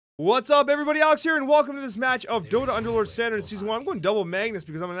What's up, everybody? Alex here, and welcome to this match of Dota Underlords Standard in Season 1. I'm going double Magnus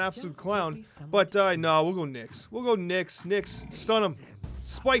because I'm an absolute clown. But, no, we'll go Nyx. We'll go Nyx. Nyx, stun him.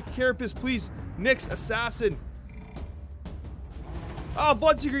 Spike, Carapace, please. Nyx, Assassin. Oh,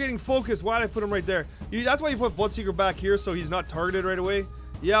 Bloodseeker getting focused. Why did I put him right there? That's why you put Bloodseeker back here, so he's not targeted right away.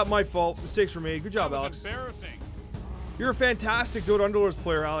 Yeah, my fault. Mistakes were made. Good job, Alex. You're a fantastic Dota Underlords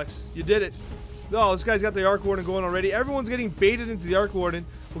player, Alex. You did it. Oh, this guy's got the Arc Warden going already. Everyone's getting baited into the Arc Warden.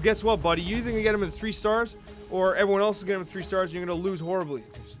 Well, guess what, buddy? You either gonna get him at 3 stars, or everyone else is getting him at 3 stars, and you're gonna lose horribly.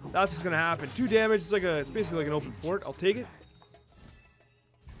 That's what's gonna happen. 2 damage. It's basically like an open fort. I'll take it.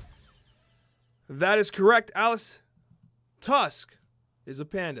 That is correct, Alice. Tusk is a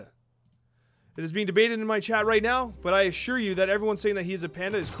panda. It is being debated in my chat right now, but I assure you that everyone saying that he is a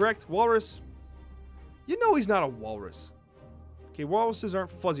panda is correct. Walrus. You know he's not a walrus. Okay, walruses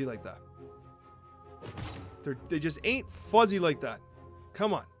aren't fuzzy like that. They just ain't fuzzy like that.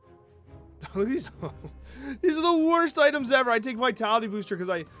 Come on. Look at these. These are the worst items ever. I take Vitality Booster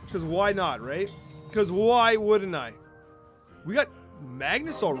because why not, right? Because why wouldn't I? We got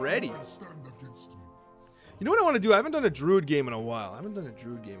Magnus already. You know what I want to do? I haven't done a Druid game in a while.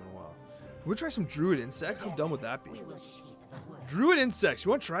 We'll try some Druid Insects. How dumb would that be? Druid Insects.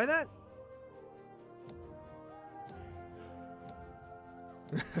 You want to try that?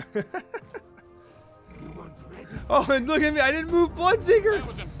 Oh, and look at me. I didn't move Bloodseeker.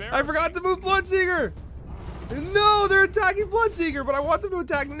 I forgot to move Bloodseeker. No, they're attacking Bloodseeker, but I want them to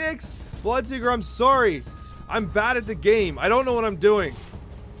attack Nyx. Bloodseeker, I'm sorry. I'm bad at the game. I don't know what I'm doing.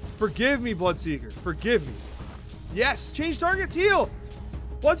 Forgive me, Bloodseeker. Forgive me. Yes, change targets, heal.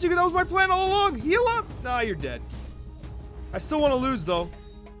 Bloodseeker, that was my plan all along. Heal up. Nah, you're dead. I still want to lose, though.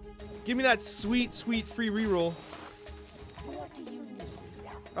 Give me that sweet, sweet free reroll.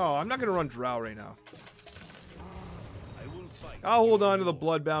 Oh, I'm not going to run Drow right now. I'll hold on to the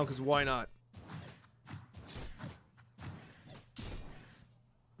Bloodbound, because why not?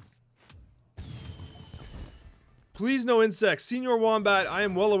 Please no insects. Senior Wombat, I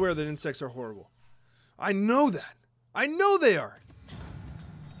am well aware that insects are horrible. I know that. I know they are.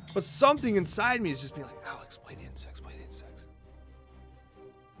 But something inside me is just being like, Alex, play the insects, play the insects.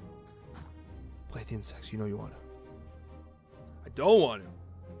 Play the insects, you know you want to. I don't want to.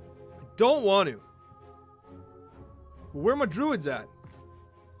 I don't want to. Where are my druids at?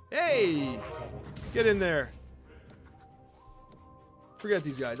 Hey! Get in there. Forget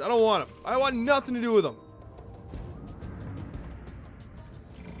these guys. I don't want them. I want nothing to do with them.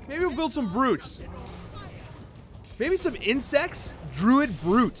 Maybe we'll build some brutes. Maybe some insects? Druid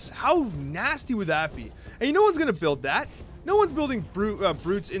brutes. How nasty would that be? And no one's going to build that. No one's building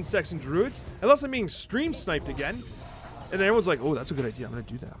brutes, insects, and druids. Unless I'm being stream sniped again. And then everyone's like, oh, that's a good idea. I'm going to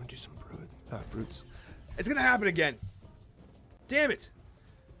do that. I'm going to do some brutes. It's going to happen again. Damn it.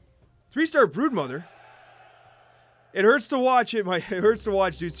 3-star Broodmother. It hurts to watch it. It hurts to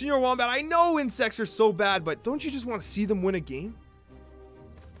watch, dude. Senior Wombat, I know insects are so bad, but don't you just want to see them win a game?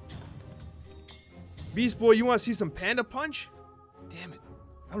 Beast Boy, you want to see some Panda Punch? Damn it.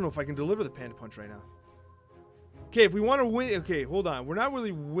 I don't know if I can deliver the Panda Punch right now. Okay, if we want to win... Okay, hold on. We're not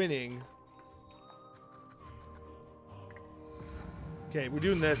really winning. Okay, we're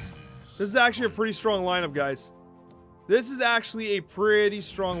doing this. This is actually a pretty strong lineup, guys. This is actually a pretty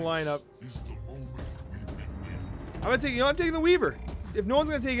strong lineup. I'm taking the Weaver. If no one's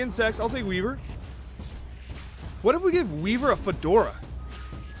gonna take insects, I'll take Weaver. What if we give Weaver a fedora?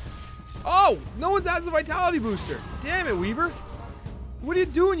 Oh, no one's has a Vitality Booster. Damn it, Weaver. What are you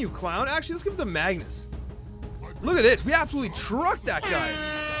doing, you clown? Actually, let's give it to Magnus. Look at this. We absolutely trucked that guy.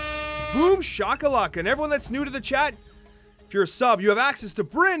 Boom shakalaka. And everyone that's new to the chat, if you're a sub, you have access to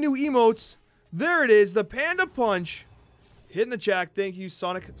brand new emotes. There it is, the Panda Punch. Hit in the chat. Thank you,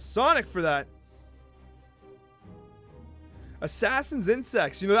 Sonic for that. Assassin's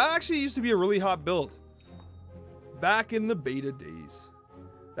Insects. You know, that actually used to be a really hot build. Back in the beta days.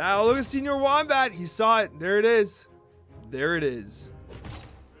 Now, look at Senior Wombat. He saw it. There it is. There it is.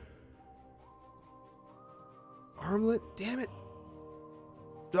 Armlet. Damn it.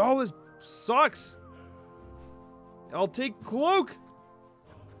 Oh, this sucks. I'll take Cloak.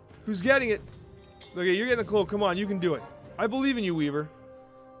 Who's getting it? Okay, you're getting the Cloak. Come on, you can do it. I believe in you, Weaver.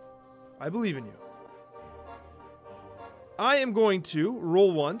 I believe in you. I am going to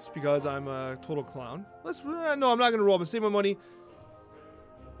roll once because I'm a total clown. No, I'm not going to roll. I'm going to save my money.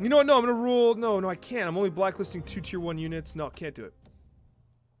 You know what? No, I'm going to roll. No, I can't. I'm only blacklisting 2 tier 1 units. No, can't do it.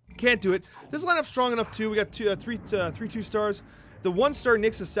 Can't do it. This lineup's strong enough too. We got three 2-stars. The 1-star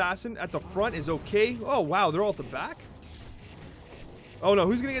Nyx Assassin at the front is okay. Oh, wow. They're all at the back. Oh no,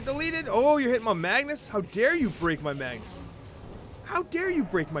 who's gonna get deleted? Oh, you're hitting my Magnus? How dare you break my Magnus? How dare you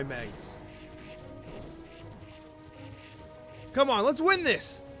break my Magnus? Come on, let's win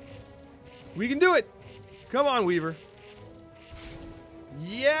this. We can do it. Come on, Weaver.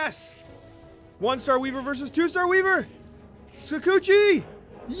 Yes! 1-star Weaver versus 2-star Weaver! Coccia!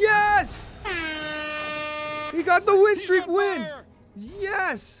 Yes! He got the win streak win!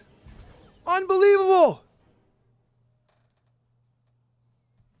 Yes! Unbelievable!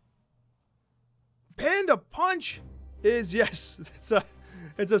 Panda Punch is, yes,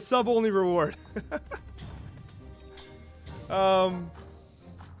 it's a sub-only reward. Hold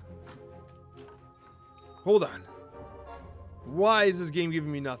on. Why is this game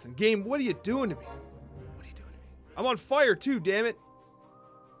giving me nothing? Game, what are you doing to me? What are you doing to me? I'm on fire too, damn it.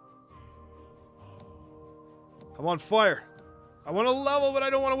 I'm on fire. I want to level, but I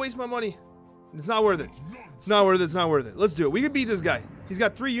don't want to waste my money. It's not worth it. It's not worth it. It's not worth it. Let's do it. We can beat this guy. He's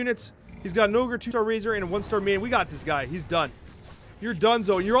got 3 units. He's got an Ogre, 2-star Razor, and a 1-star Man. We got this guy. He's done. You're done,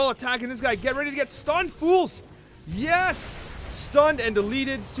 Zoe. You're all attacking this guy. Get ready to get stunned, fools. Yes! Stunned and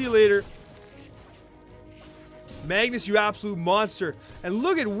deleted. See you later. Magnus, you absolute monster. And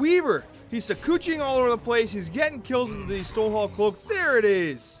look at Weaver. He's Cocciaing all over the place. He's getting kills with the Stonehall Cloak. There it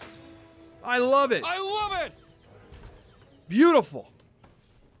is. I love it. I love it. Beautiful.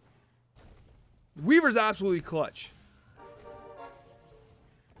 Weaver's absolutely clutch.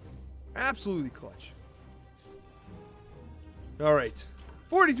 Absolutely clutch. All right.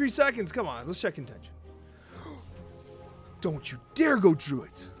 43 seconds. Come on. Let's check contention. Don't you dare go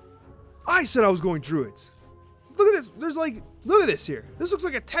Druids. I said I was going Druids. Look at this. There's like, look at this here. This looks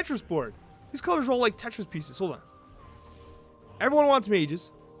like a Tetris board. These colors are all like Tetris pieces. Hold on. Everyone wants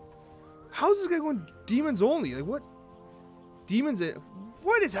mages. How is this guy going demons only? Like what? Demons?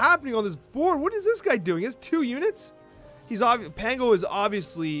 What is happening on this board? What is this guy doing? He has 2 units? He's Pango is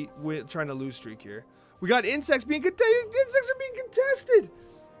obviously trying to lose streak here. We got insects being contested. Insects are being contested.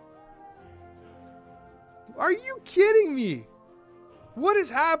 Are you kidding me? What is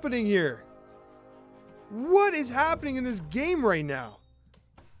happening here? What is happening in this game right now?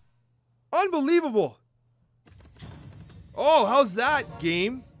 Unbelievable. Oh, how's that,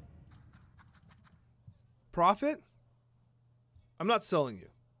 game? Profit? I'm not selling you.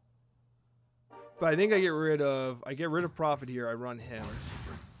 But I think I get rid of profit here. I run hammer.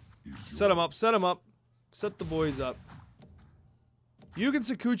 Set him up, set him up. Set the boys up. You can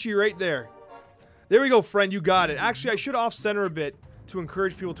Coccia right there. There we go, friend. You got it. Actually, I should off-center a bit to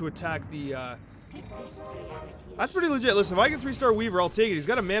encourage people to attack the... That's pretty legit. Listen, if I get 3-star Weaver, I'll take it. He's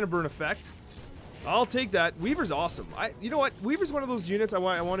got a mana burn effect. I'll take that. Weaver's awesome. You know what? Weaver's one of those units I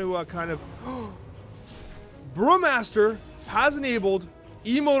want to kind of... Brewmaster has enabled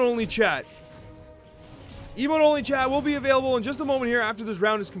emote-only chat. Emote-only chat will be available in just a moment here after this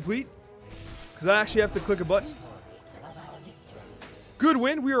round is complete. Because I actually have to click a button. Good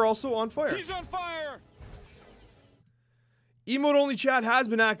win. We are also on fire. He's on fire. Emote-only chat has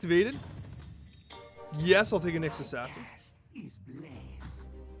been activated. Yes, I'll take a Nyx Assassin.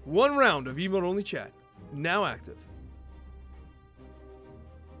 1 round of emote-only chat. Now active.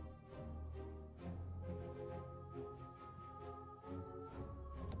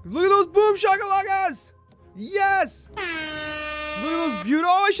 Look at those boom shakalagas! Yes! Look at those beautiful.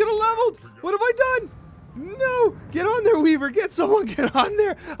 Oh, I should have leveled! What have I done? No! Get on there, Weaver! Get someone, get on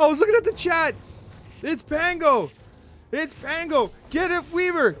there! I was looking at the chat! It's Pango! It's Pango! Get it,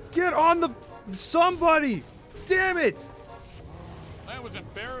 Weaver! Get on the... Somebody! Damn it! That was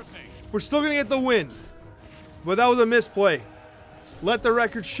embarrassing. We're still gonna get the win. But that was a misplay. Let the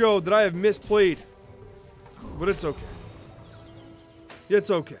record show that I have misplayed. But it's okay. It's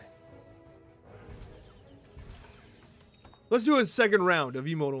okay. Let's do a second round of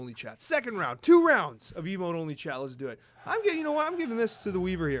emote-only chat. Second round. 2 rounds of emote-only chat. Let's do it. You know what? I'm giving this to the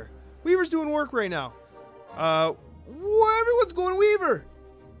Weaver here. Weaver's doing work right now. Everyone's going Weaver.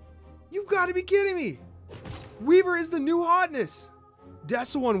 You've got to be kidding me. Weaver is the new hotness.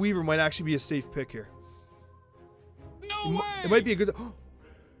 That's the one. Weaver might actually be a safe pick here. No way. It might be a good...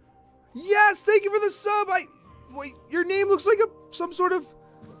 Yes, thank you for the sub. Wait, your name looks like some sort of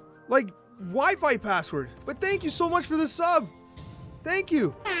like Wi-Fi password. But thank you so much for the sub. Thank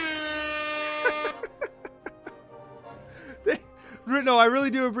you. No, I really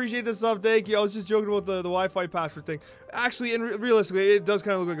do appreciate the sub. Thank you. I was just joking about the Wi-Fi password thing. Actually, and realistically, it does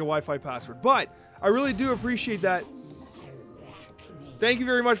kind of look like a Wi-Fi password. But I really do appreciate that. Thank you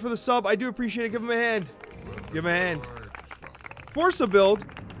very much for the sub. I do appreciate it. Give him a hand. Give him a hand. Force a build.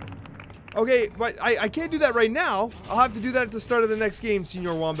 Okay, but I can't do that right now. I'll have to do that at the start of the next game,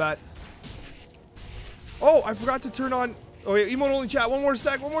 Senior Wombat. Oh, I forgot to turn on... Oh, yeah, emote-only chat. One more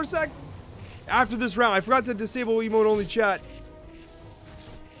sec. After this round, I forgot to disable emote-only chat.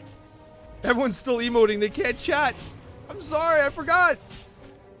 Everyone's still emoting. They can't chat. I'm sorry. I forgot.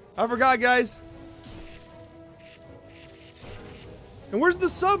 I forgot, guys. And where's the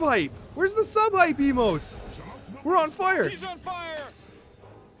sub hype? Where's the sub hype emotes? We're on fire. He's on fire.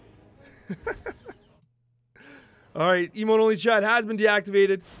 All right, emote only chat has been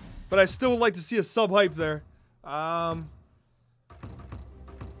deactivated, but I still would like to see a sub hype there. Who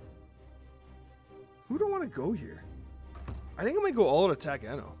do I want to go here? I think I might go all out attack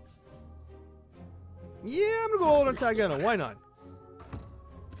Eno. Yeah, I'm gonna go all out attack Eno. Why not?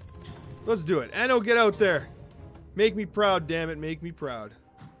 Let's do it. Eno, get out there. Make me proud, damn it. Make me proud.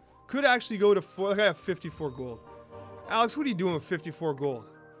 Could actually go to 4. Like I have 54 gold. Alex, what are you doing with 54 gold?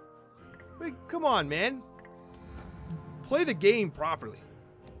 Like, come on, man. Play the game properly.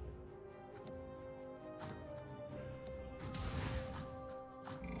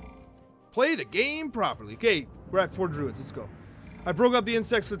 Play the game properly. Okay, we're at 4 druids. Let's go. I broke up the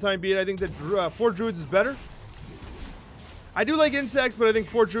insects for the time being. I think that 4 druids is better. I do like insects, but I think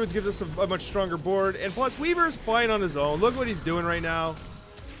 4 druids gives us a much stronger board. And plus, Weaver's fine on his own. Look what he's doing right now.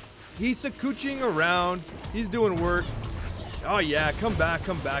 He's Cocciaing around. He's doing work. Oh, yeah. Come back.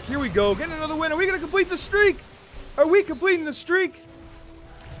 Come back. Here we go. Getting another win. Are we going to complete the streak? Are we completing the streak?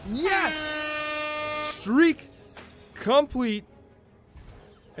 Yes! Streak complete.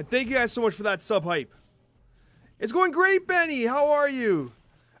 And thank you guys so much for that sub hype. It's going great, Benny. How are you?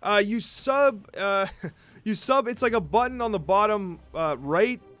 You sub. It's like a button on the bottom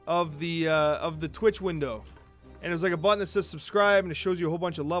right of the Twitch window, and there's like a button that says subscribe, and it shows you a whole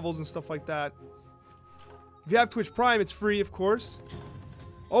bunch of levels and stuff like that. If you have Twitch Prime, it's free, of course.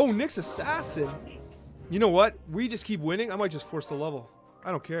 Oh, Nyx Assassin. You know what? We just keep winning. I might just force the level.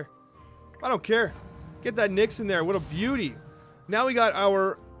 I don't care. I don't care. Get that Nyx in there. What a beauty. Now we got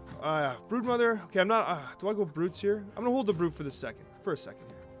our Broodmother. Okay, I'm not. Do I go Brutes here? I'm gonna hold the Brute for a second here.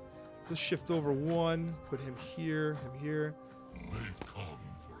 Let's shift over 1. Put him here. Him here.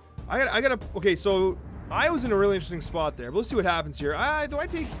 I gotta. Okay, so I was in a really interesting spot there. But let's see what happens here. I'm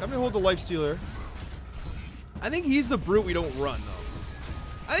gonna hold the Lifestealer. I think he's the Brute we don't run though.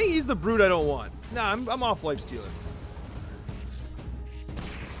 I think he's the Brute I don't want. Nah, I'm off Lifestealer.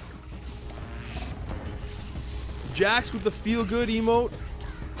 Jax with the feel good emote.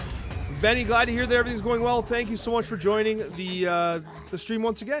 Benny, glad to hear that everything's going well. Thank you so much for joining the stream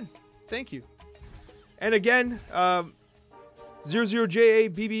once again. Thank you. And again,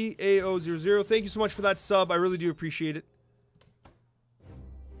 00JABBAO00. Thank you so much for that sub. I really do appreciate it.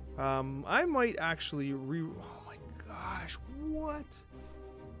 I might actually oh my gosh, what?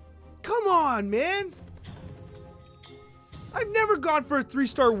 Come on, man. I've never gone for a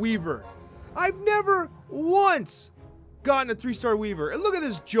 3-star Weaver. I've never once gotten a 3-star Weaver. And look at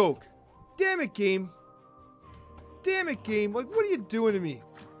this joke. Damn it, game. Damn it, game. Like, what are you doing to me?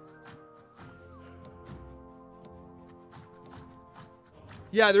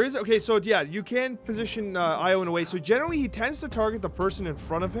 Yeah, there is. Okay, so yeah, you can position Io in a way. So generally, he tends to target the person in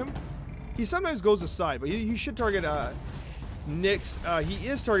front of him. He sometimes goes aside, but he should target Nyx. He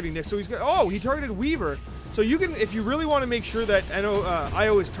is targeting Nyx. So he's got. Oh, he targeted Weaver. So you can, if you really want to make sure that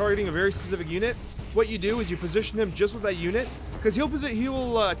Io is targeting a very specific unit, what you do is you position him just with that unit, because he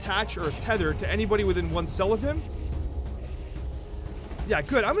will attach or tether to anybody within 1 cell of him. Yeah,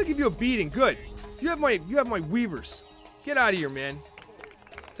 good. I'm gonna give you a beating. Good. You have my Weavers. Get out of here, man.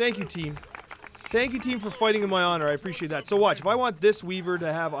 Thank you, team. Thank you, team, for fighting in my honor. I appreciate that. So watch, if I want this Weaver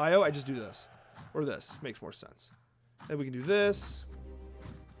to have Io, I just do this. Or this. Makes more sense. Then we can do this.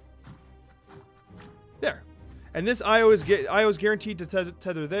 There. And this Io's guaranteed to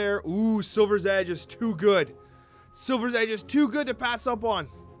tether there. Ooh, Silver's Edge is too good. Silver's Edge is too good to pass up on.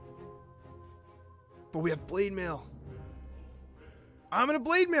 But we have Blade Mail. I'm going to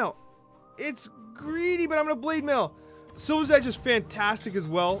Blade Mail. It's greedy, but I'm going to Blade Mail. Silver's Edge is fantastic as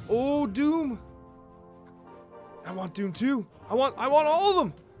well. Oh, Doom. I want Doom too. I want all of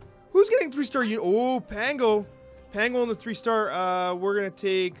them. Who's getting 3-star unit? Oh, Pango. Pango on the 3-star. We're going to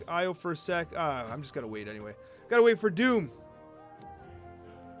take Io for a sec. I'm just going to wait anyway. Got to wait for Doom.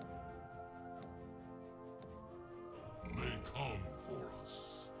 They come for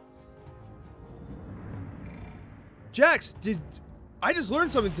us. Jax, I just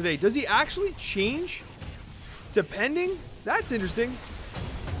learned something today. Does he actually change depending? That's interesting.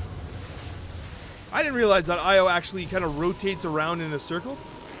 I didn't realize that Io actually kind of rotates around in a circle.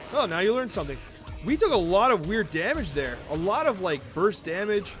 Oh, now you learned something. We took a lot of weird damage there. A lot of like burst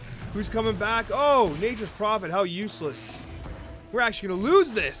damage. Who's coming back? Oh, Nature's Prophet. How useless. We're actually going to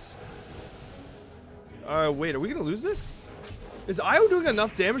lose this. Wait, are we going to lose this? Is Io doing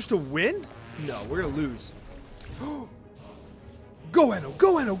enough damage to win? No, we're going to lose. Go, Anno.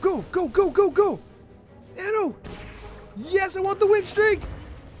 Go, Anno. Go, go, go, go, go. Anno. Yes, I want the win streak.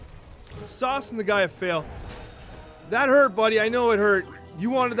 Saucing the guy a fail. That hurt, buddy. I know it hurt. You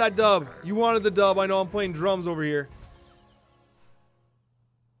wanted that dub. You wanted the dub. I know I'm playing drums over here.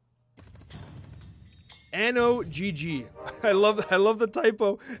 Anno GG. I love the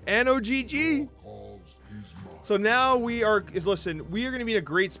typo. Anno GG. So now we are, listen, we are going to be in a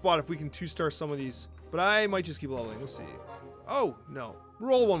great spot if we can 2-star some of these. But I might just keep leveling. Let's see. Oh, no.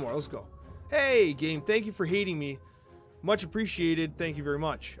 Roll one more. Let's go. Hey, game. Thank you for hating me. Much appreciated. Thank you very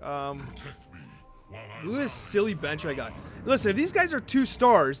much. Look at this silly bench I got. Listen, if these guys are 2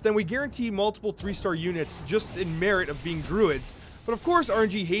 stars, then we guarantee multiple 3-star units just in merit of being druids. But of course,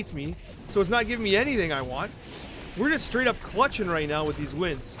 RNG hates me, so it's not giving me anything I want. We're just straight up clutching right now with these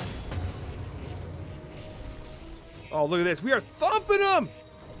wins. Oh, look at this. We are thumping them!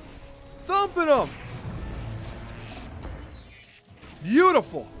 Thumping them!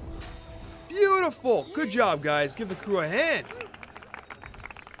 Beautiful! Beautiful! Good job, guys. Give the crew a hand.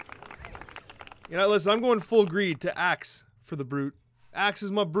 You know, listen, I'm going full greed to Axe for the Brute. Axe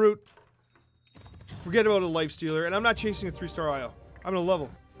is my Brute. Forget about a Lifestealer, and I'm not chasing a 3-star IO. I'm gonna level.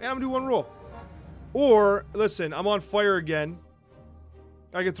 And I'm gonna do 1 roll. Or, listen, I'm on fire again.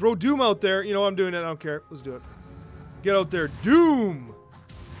 I can throw Doom out there. You know, I'm doing it. I don't care. Let's do it. Get out there, Doom!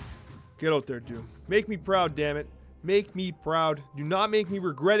 Get out there, Doom. Make me proud, damn it. Make me proud. Do not make me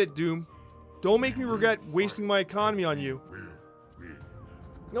regret it, Doom. Don't make me regret wasting my economy on you.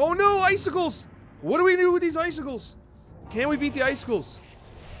 Oh no, icicles! What do we do with these icicles? Can we beat the icicles?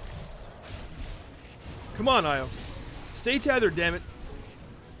 Come on, Io. Stay tethered, damn it.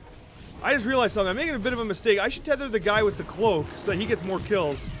 I just realized something. I'm making a bit of a mistake. I should tether the guy with the cloak so that he gets more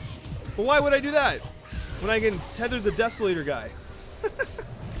kills. But why would I do that when I can tether the Desolator guy?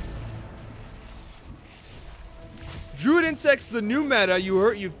 Druid Insects, the new meta.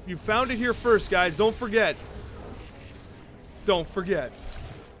 You found it here first, guys. Don't forget. Don't forget.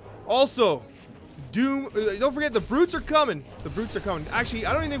 Also, Doom. Don't forget the brutes are coming. The brutes are coming. Actually,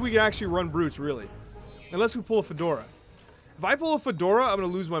 I don't even think we can actually run brutes really, unless we pull a Fedora. If I pull a Fedora, I'm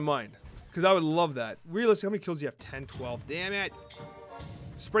gonna lose my mind because I would love that. Realistically, how many kills do you have? 10, 12. Damn it!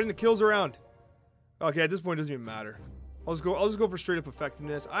 Spreading the kills around. Okay, at this point, it doesn't even matter. I'll just go for straight up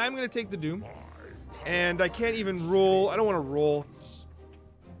effectiveness. I'm gonna take the Doom. And I can't even roll. I don't want to roll.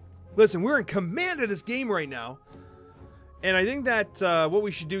 Listen, we're in command of this game right now. And I think that what we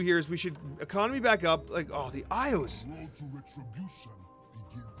should do here is we should economy back up. Like, oh, the IOs.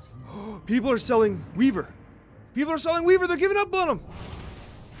 People are selling Weaver. People are selling Weaver. They're giving up on him.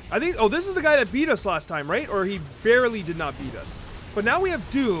 I think, oh, this is the guy that beat us last time, right? Or he barely did not beat us. But now we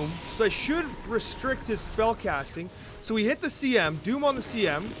have Doom, so that should restrict his spell casting. So we hit the CM, Doom on the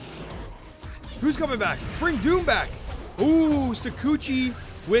CM. Who's coming back? Bring Doom back. Ooh, Sakuchi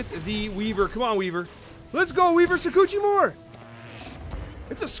with the Weaver. Come on, Weaver. Let's go, Weaver, Sakuchi more.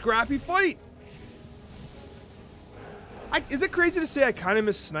 It's a scrappy fight. Is it crazy to say I kind of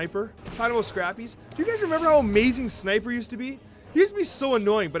miss Sniper? Kind of those scrappies. Do you guys remember how amazing Sniper used to be? He used to be so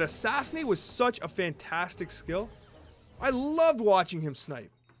annoying, but Assassinate was such a fantastic skill. I loved watching him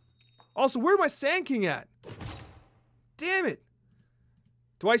snipe. Also, where's my Sand King at? Damn it.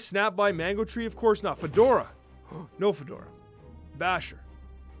 Do I snap by Mango Tree? Of course not. Fedora. No Fedora. Basher.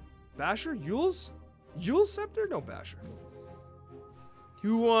 Basher? Yule's? Yule's Scepter? No Basher.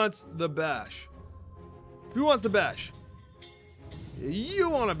 Who wants the bash? Who wants the bash? You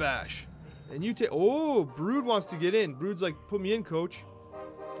want a bash. And you take... Oh, Brood wants to get in. Brood's like, put me in, coach.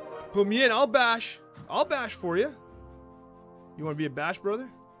 Put me in. I'll bash. I'll bash for you. You want to be a bash brother?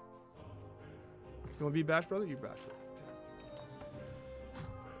 You want to be a bash brother? You bash brother.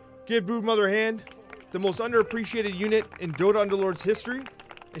 Give Broodmother a hand. The most underappreciated unit in Dota Underlords history.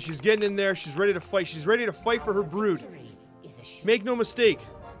 And she's getting in there. She's ready to fight. She's ready to fight for her brood. Make no mistake.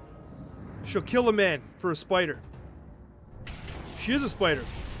 She'll kill a man for a spider. She is a spider.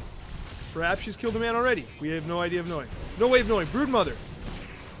 Perhaps she's killed a man already. We have no idea of knowing. No way of knowing. Broodmother.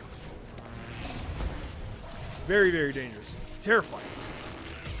 Very, very dangerous. Terrifying.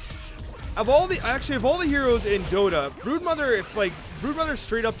 Of all the heroes in Dota, Broodmother, if like Broodmother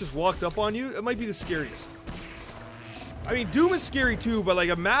straight up just walked up on you, it might be the scariest. I mean, Doom is scary too, but like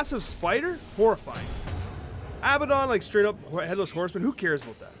a massive spider, horrifying. Abaddon, like straight up headless horseman, who cares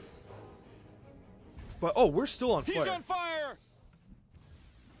about that? But oh, we're still on fire. He's on fire.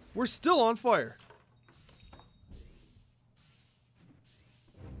 We're still on fire.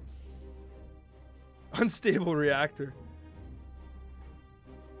 Unstable reactor.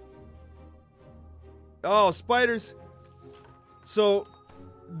 Oh, spiders. So,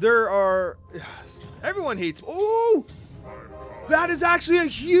 there are... Everyone hates... Oh! That is actually a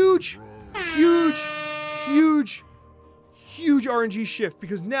huge, huge, huge, huge RNG shift,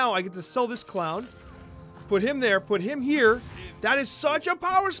 because now I get to sell this clown, put him there, put him here. That is such a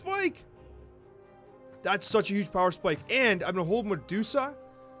power spike. That's such a huge power spike. And I'm going to hold Medusa,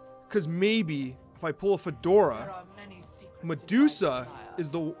 because maybe if I pull a Fedora, Medusa is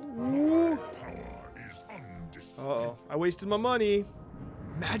the... Ooh. Uh-oh. I wasted my money.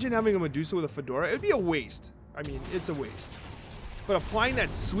 Imagine having a Medusa with a Fedora. It would be a waste. I mean, it's a waste. But applying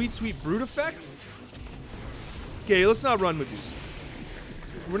that sweet, sweet brute effect? Okay, let's not run Medusa.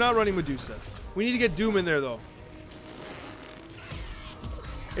 We're not running Medusa. We need to get Doom in there, though.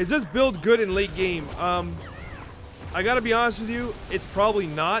 Is this build good in late game? I gotta be honest with you, it's probably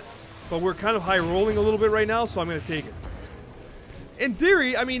not. But we're kind of high rolling a little bit right now, so I'm gonna take it. In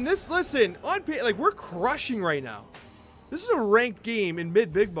theory, I mean, listen, on like, we're crushing right now. This is a ranked game in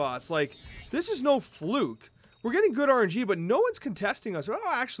mid-big boss. Like, this is no fluke. We're getting good RNG, but no one's contesting us. Oh,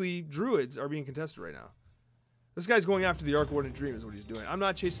 actually, Druids are being contested right now. This guy's going after the Arc of Warden Dream is what he's doing. I'm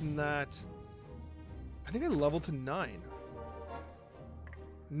not chasing that. I think I leveled to 9.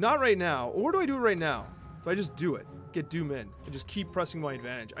 Not right now. Or do I do it right now? Do I just do it? Get Doom in and just keep pressing my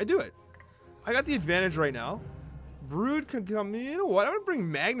advantage. I do it. I got the advantage right now. Brood can come. You know what? I'm going to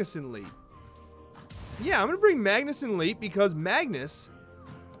bring Magnus in late. Yeah, I'm going to bring Magnus in late because Magnus,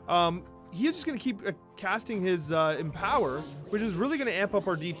 he's just going to keep casting his Empower, which is really going to amp up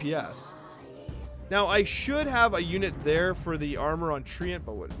our DPS. Now, I should have a unit there for the armor on Treant,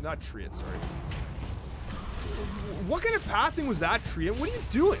 but what? Not Treant, sorry. What kind of pathing was that, Treant? What are you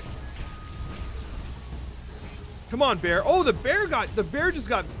doing? Come on, bear. Oh, the bear just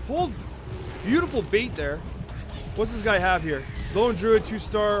got pulled. Beautiful bait there. What's this guy have here? Lone Druid,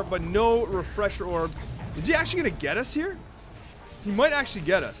 2-star, but no refresher orb. Is he actually going to get us here? He might actually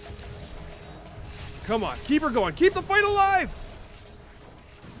get us. Come on, keep her going. Keep the fight alive.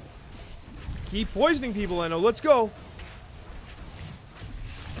 Keep poisoning people, Eno. Let's go.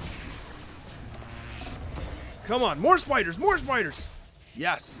 Come on, more spiders, more spiders.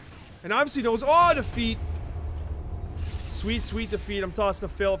 Yes. And obviously knows, oh, defeat. Sweet, sweet defeat. I'm tossing a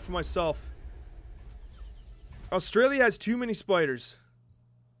fail up for myself. Australia has too many spiders.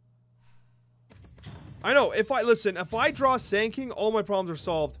 I know, if I draw Sand King, all my problems are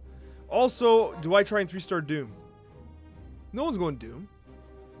solved. Also, do I try and 3-star Doom? No one's going Doom.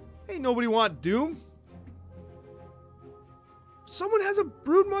 Ain't nobody want Doom. Someone has a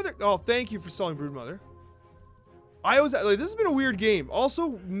Broodmother. Oh, thank you for selling Broodmother. Like, this has been a weird game.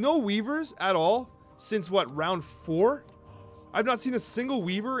 Also, no Weavers at all since, what, round 4? I've not seen a single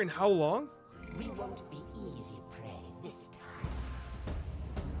Weaver in how long? We won't be easy prey this time.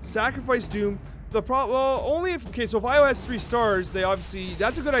 Sacrifice Doom. The problem, well, only if, okay, so if IO has 3 stars, they obviously,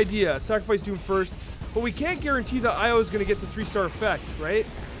 that's a good idea. Sacrifice Doom first. But we can't guarantee that IO is going to get the 3-star effect, right?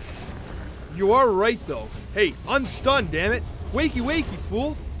 You are right, though. Hey, unstun, damn it. Wakey, wakey,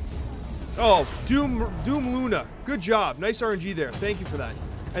 fool. Oh, Doom Luna. Good job. Nice RNG there. Thank you for that.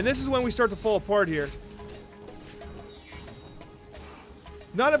 And this is when we start to fall apart here.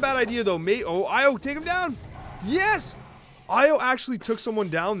 Not a bad idea, though, mate. Oh, IO, take him down. Yes! IO actually took someone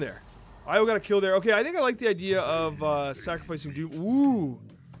down there. IO got a kill there. Okay, I think I like the idea of sacrificing Doom. Ooh.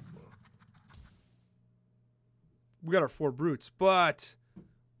 We got our 4 brutes, but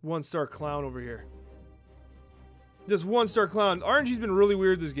 1-star clown over here. This 1-star clown. RNG's been really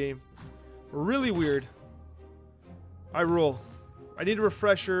weird this game. Really weird. I roll. I need a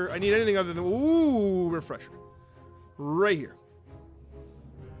refresher. I need anything other than... Ooh, refresher. Right here.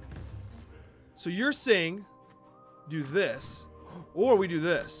 So you're saying do this, or we do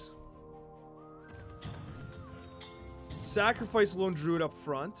this. Sacrifice Lone Druid up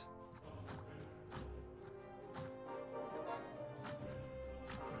front.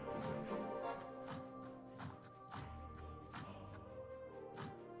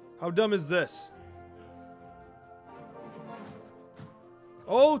 How dumb is this?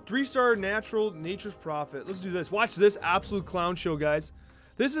 Oh, 3-star natural, Nature's Prophet. Let's do this. Watch this absolute clown show, guys.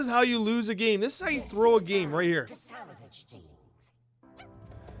 This is how you lose a game. This is how you throw a game right here.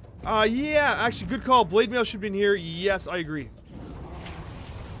 Yeah, actually, good call. Blade Mail should be in here. Yes, I agree.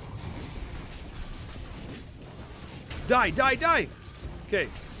 Die, die, die. Okay.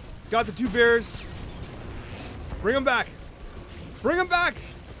 Got the 2 bears. Bring them back. Bring them back.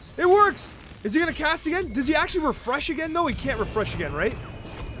 It works. Is he going to cast again? Does he actually refresh again? No, he can't refresh again, right?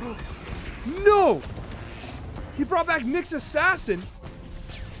 No. He brought back Nyx Assassin.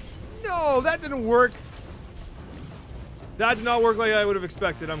 No, that didn't work. That did not work like I would have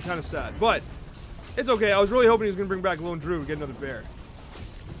expected. I'm kind of sad. But it's okay. I was really hoping he was going to bring back Lone Druid and get another bear.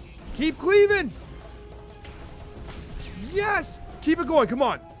 Keep cleaving. Yes! Keep it going. Come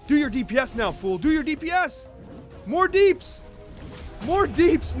on. Do your DPS now, fool. Do your DPS. More deeps. More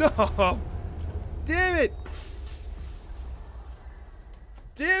deeps. No. Damn it.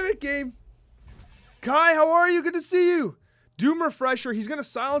 Damn it, game. Kai, how are you? Good to see you. Doom Refresher. He's going to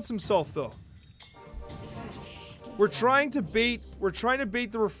silence himself, though. We're trying to bait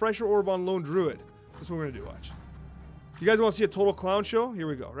the Refresher Orb on Lone Druid. That's what we're going to do, watch. You guys want to see a total clown show? Here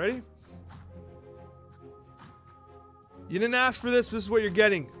we go. Ready? You didn't ask for this, but this is what you're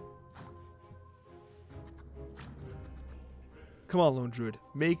getting. Come on, Lone Druid.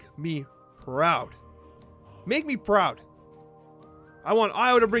 Make me proud. Make me proud. I want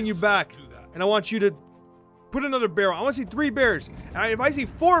Io to bring you back. And I want you to put another bear on. I want to see 3 bears. And if I see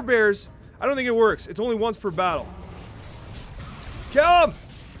 4 bears, I don't think it works. It's only once per battle. Kill him!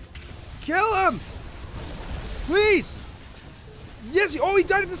 Kill him! Please! Yes! Oh, he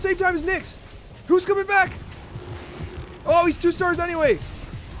died at the same time as Nyx! Who's coming back? Oh, he's 2 stars anyway!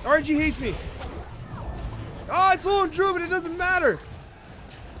 RNG hates me. Oh, it's Lone Druid, but it doesn't matter.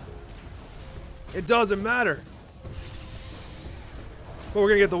 It doesn't matter. But we're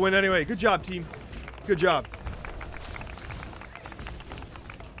gonna get the win anyway. Good job, team. Good job.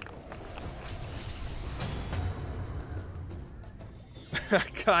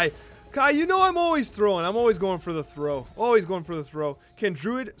 Kai, you know I'm always throwing. I'm always going for the throw. Always going for the throw. Can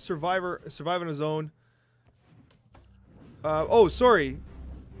Druid survive on his own? Oh, sorry.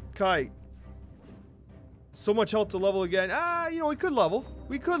 Kai. So much health to level again. You know, we could level.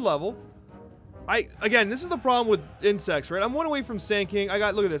 We could level. Again, this is the problem with insects, right? I'm 1 away from Sand King.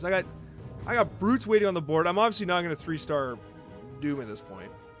 Look at this. I got brutes waiting on the board. I'm obviously not going to 3-star Doom at this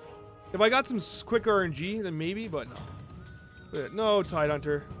point. If I got some quick RNG, then maybe, but no. No,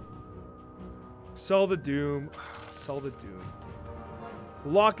 Tidehunter. Sell the Doom. Sell the Doom.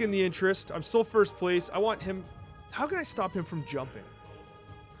 Lock in the interest. I'm still first place. I want him. How can I stop him from jumping?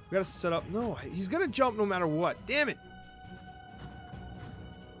 We gotta set up. No, he's gonna jump no matter what. Damn it.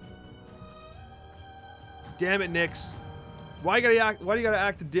 Damn it, Nyx. Why do you gotta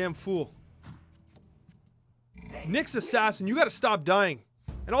act a damn fool? Nyx Assassin, you gotta stop dying.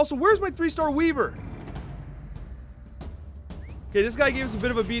 And also, where's my 3-star Weaver? Okay, this guy gave us a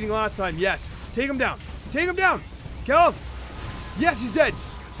bit of a beating last time. Yes. Take him down. Take him down. Kill him. Yes, he's dead.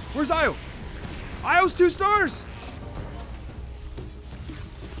 Where's Io? Io's 2 stars.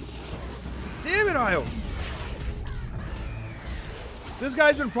 Damn it, Io. This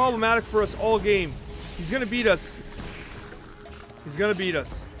guy's been problematic for us all game. He's gonna beat us. He's gonna beat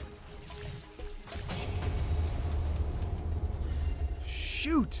us.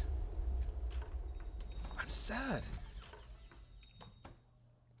 Shoot. I'm sad.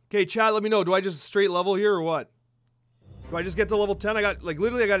 Okay, chat, let me know. Do I just straight level here or what? Do I just get to level 10? I got, like,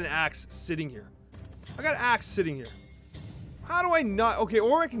 literally I got an axe sitting here. I got an axe sitting here. How do I not? Okay,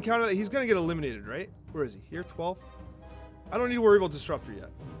 or I can counter that. He's gonna get eliminated, right? Where is he? Here, 12? I don't need to worry about Disruptor yet.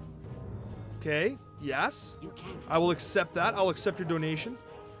 Okay, yes. I will accept that. I'll accept your donation.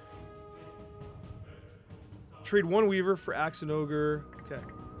 Trade 1 Weaver for Axe and Ogre. Okay.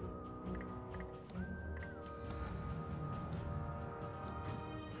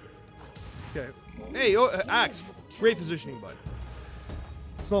 Okay. Hey, Axe. Great positioning, bud.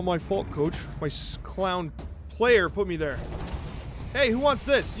 It's not my fault, coach. My clown player put me there. Hey, who wants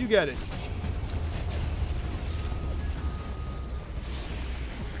this? You get it.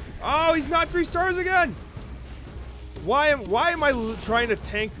 Oh, he's not 3 stars again. Why am I trying to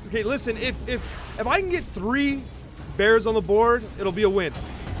tank? Okay, listen. If I can get 3 bears on the board, it'll be a win.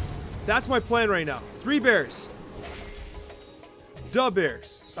 That's my plan right now. 3 bears. Duh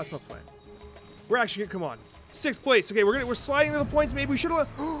bears. That's my plan. We're actually come on. 6th place. Okay, we're sliding to the points. Maybe we should have.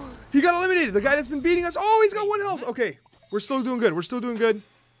 He got eliminated. The guy that's been beating us. Oh, he's got 1 health. Okay, we're still doing good. We're still doing good.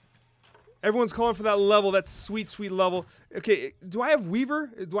 Everyone's calling for that level. That sweet, sweet level. Okay, do I have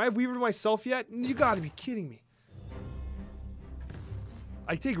Weaver? Do I have Weaver to myself yet? You gotta be kidding me.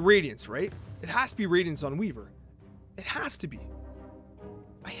 I take Radiance, right? It has to be Radiance on Weaver. It has to be.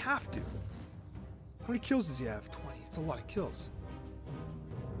 I have to. How many kills does he have? 20. It's a lot of kills.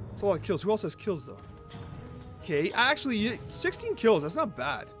 It's a lot of kills. Who else has kills, though? Okay, actually, 16 kills. That's not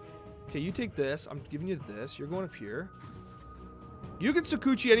bad. Okay, you take this. I'm giving you this. You're going up here. You can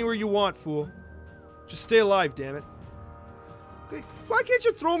Sakuchi anywhere you want, fool. Just stay alive, damn it. Okay, why can't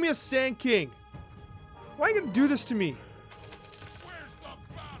you throw me a Sand King? Why are you gonna do this to me? Where's the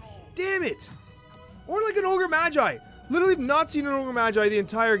battle? Damn it! Or like an Ogre Magi. Literally have not seen an Ogre Magi the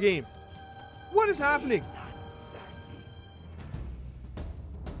entire game. What is happening?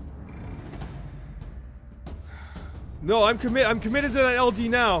 No, I'm committed to that LD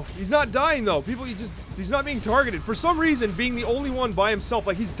now. He's not dying though. People, he just He's not being targeted. For some reason, being the only one by himself,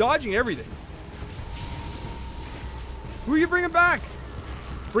 like he's dodging everything. Who are you bringing back?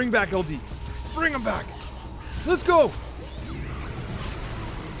 Bring back LD. Bring him back. Let's go.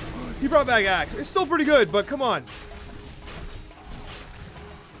 He brought back Axe. It's still pretty good, but come on.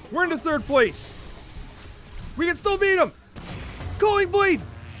 We're into 3rd place. We can still beat him. Culling Blade.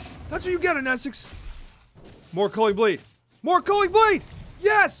 That's what you get in Essex. More Culling Blade. More Culling Blade.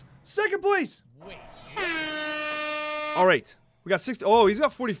 Yes. 2nd place. All right. We got 60. Oh, he's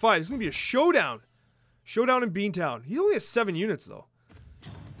got 45. It's going to be a showdown. Showdown in Beantown. He only has 7 units, though.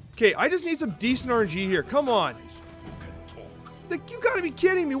 Okay, I just need some decent RNG here. Come on. Like, you gotta be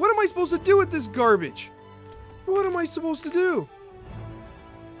kidding me. What am I supposed to do with this garbage? What am I supposed to do?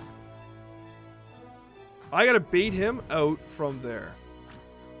 I gotta bait him out from there.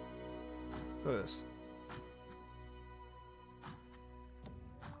 Look at this.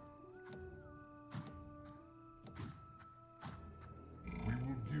 We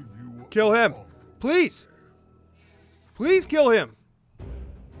will give you Kill him. Please. Please kill him.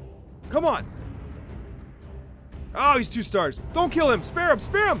 Come on. Oh, he's 2 stars. Don't kill him. Spare him.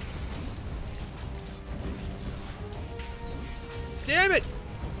 Spare him. Damn it.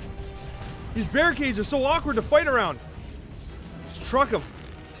 These barricades are so awkward to fight around. Just truck him.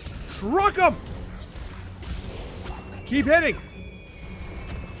 Truck him. Keep hitting.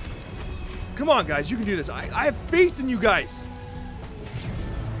 Come on, guys. You can do this. I have faith in you guys.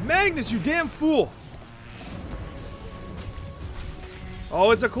 Magnus, you damn fool.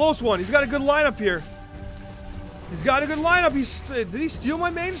 Oh, it's a close one. He's got a good lineup here. He's got a good lineup. Did he steal my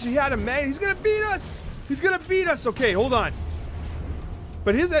Magnus? He had a Magnus. He's going to beat us. He's going to beat us. Okay, hold on.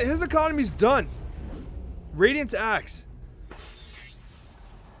 But his economy's done. Radiant's Axe.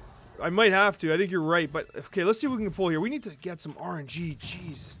 I might have to. I think you're right. But, okay, let's see what we can pull here. We need to get some RNG.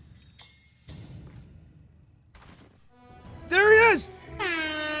 Jeez. There he is.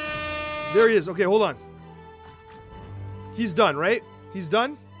 There he is. Okay, hold on. He's done, right? He's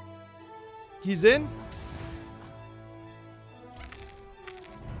done. He's in.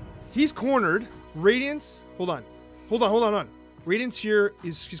 He's cornered. Radiance. Hold on. Hold on, hold on, hold on. Radiance here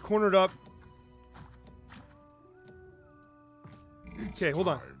is he's cornered up. Okay, hold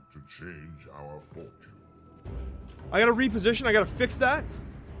on. time to change our fortune. I gotta reposition. I gotta fix that.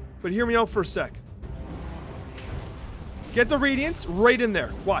 But hear me out for a sec. Get the Radiance right in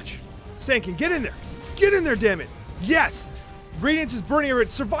there. Watch. Sankin, get in there. Get in there, damn it. Yes. Radiance is burning it.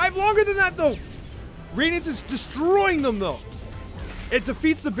 Survive longer than that, though. Radiance is destroying them, though. It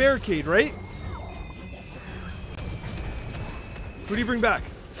defeats the barricade, right? Who do you bring back?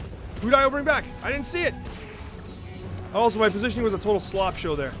 Who do I bring back? I didn't see it. Also, my positioning was a total slop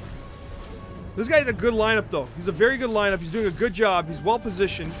show there. This guy's a good lineup, though. He's a very good lineup. He's doing a good job. He's well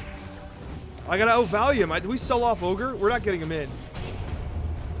positioned. I gotta outvalue him. Do we sell off Ogre? We're not getting him in.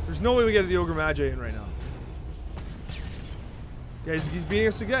 There's no way we get the Ogre Magi in right now. Yeah, he's beating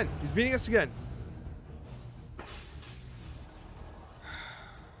us again. He's beating us again.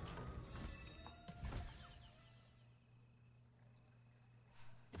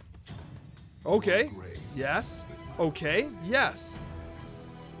 Okay. Yes. Okay. Yes.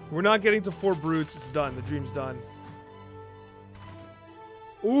 We're not getting to 4 brutes. It's done. The dream's done.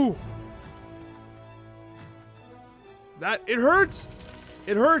 Ooh. It hurts.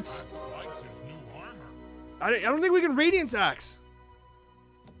 It hurts. Likes his new armor. I don't think we can Radiance Axe.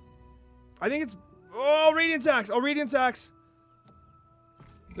 I think it's... Oh, Radiance Axe. Oh, Radiance Axe.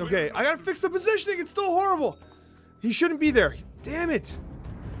 Okay, I gotta fix the positioning. It's still horrible. He shouldn't be there. Damn it.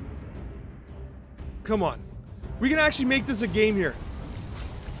 Come on. We can actually make this a game here.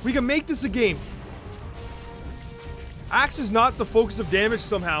 We can make this a game. Axe is not the focus of damage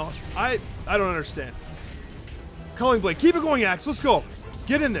somehow. I don't understand. Culling Blade. Keep it going, Axe. Let's go.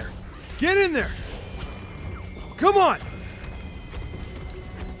 Get in there. Get in there. Come on.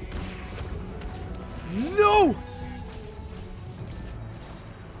 No.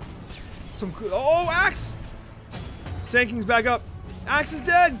 Oh, Axe. Sanking's back up. Axe is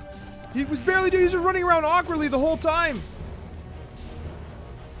dead. He was barely doing. He was running around awkwardly the whole time.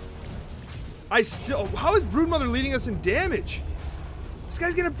 How is Broodmother leading us in damage? This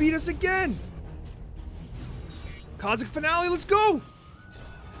guy's gonna beat us again. Cosmic Finale, let's go.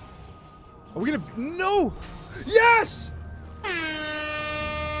 Are we gonna... No. Yes.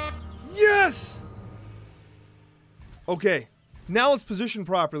 Yes. Okay. Now let's position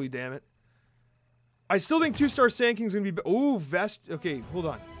properly, damn it. I still think 2-star Sanking's gonna be... Ooh, Vest... Okay, hold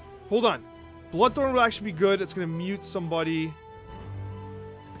on. Hold on. Bloodthorn will actually be good. It's gonna mute somebody.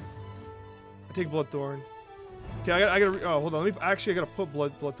 I take Bloodthorn. Okay, I gotta... Oh, hold on. I gotta put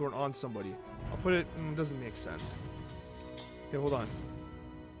Bloodthorn on somebody. I'll put it... doesn't make sense. Okay, hold on.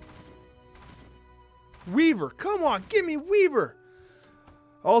 Weaver. Come on, give me Weaver.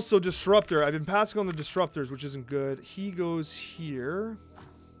 Also, Disruptor. I've been passing on the Disruptors, which isn't good. He goes here.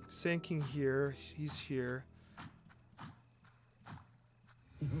 Sand King here. He's here.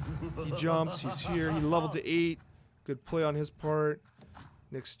 He jumps. He's here. He leveled to 8. Good play on his part.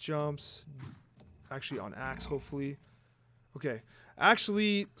 Nyx jumps. Actually, on Axe, hopefully. Okay.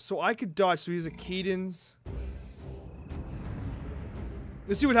 Actually, so I could dodge. So he has a Cadence.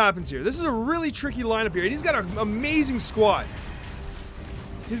 Let's see what happens here. This is a really tricky lineup here. And he's got an amazing squad.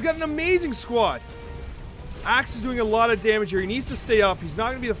 He's got an amazing squad. Axe is doing a lot of damage here. He needs to stay up. He's not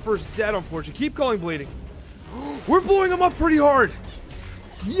going to be the first dead, unfortunately. Keep calling blading. We're blowing him up pretty hard.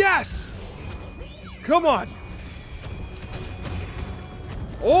 Yes! Come on.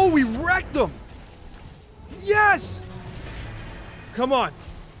 Oh, we wrecked him. Yes! Come on.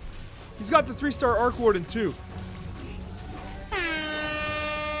 He's got the 3-star Arc Warden, too.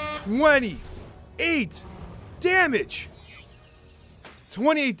 28 damage.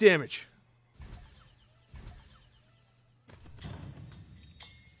 28 damage.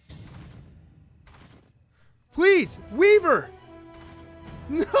 Please, Weaver.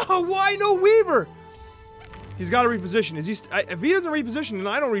 No, why no Weaver? He's got to reposition. Is he? If he doesn't reposition and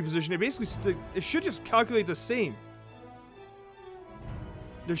I don't reposition, it basically it should just calculate the same.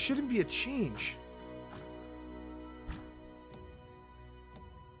 There shouldn't be a change.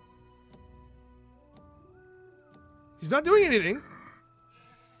 He's not doing anything.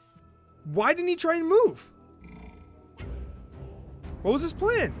 Why didn't he try and move? What was his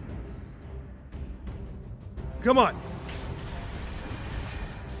plan? Come on.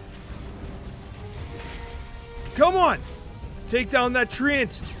 Come on. Take down that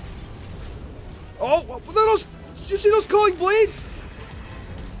treant. Oh, did you see those culling blades?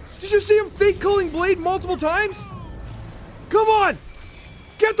 Did you see him fake culling blade multiple times? Come on.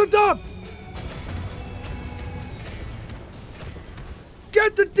 Get the dub.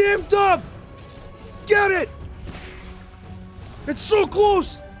 Get the damn dub. Get it. It's so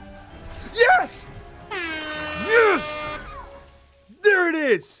close. Yes. Yes! There it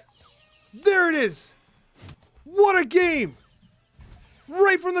is! There it is! What a game!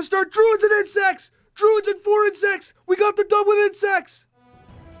 Right from the start, Druids and Insects! Druids and 4 Insects! We got the dub with Insects!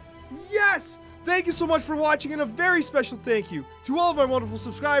 Yes! Thank you so much for watching, and a very special thank you to all of my wonderful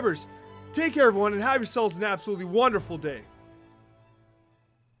subscribers. Take care, everyone, and have yourselves an absolutely wonderful day.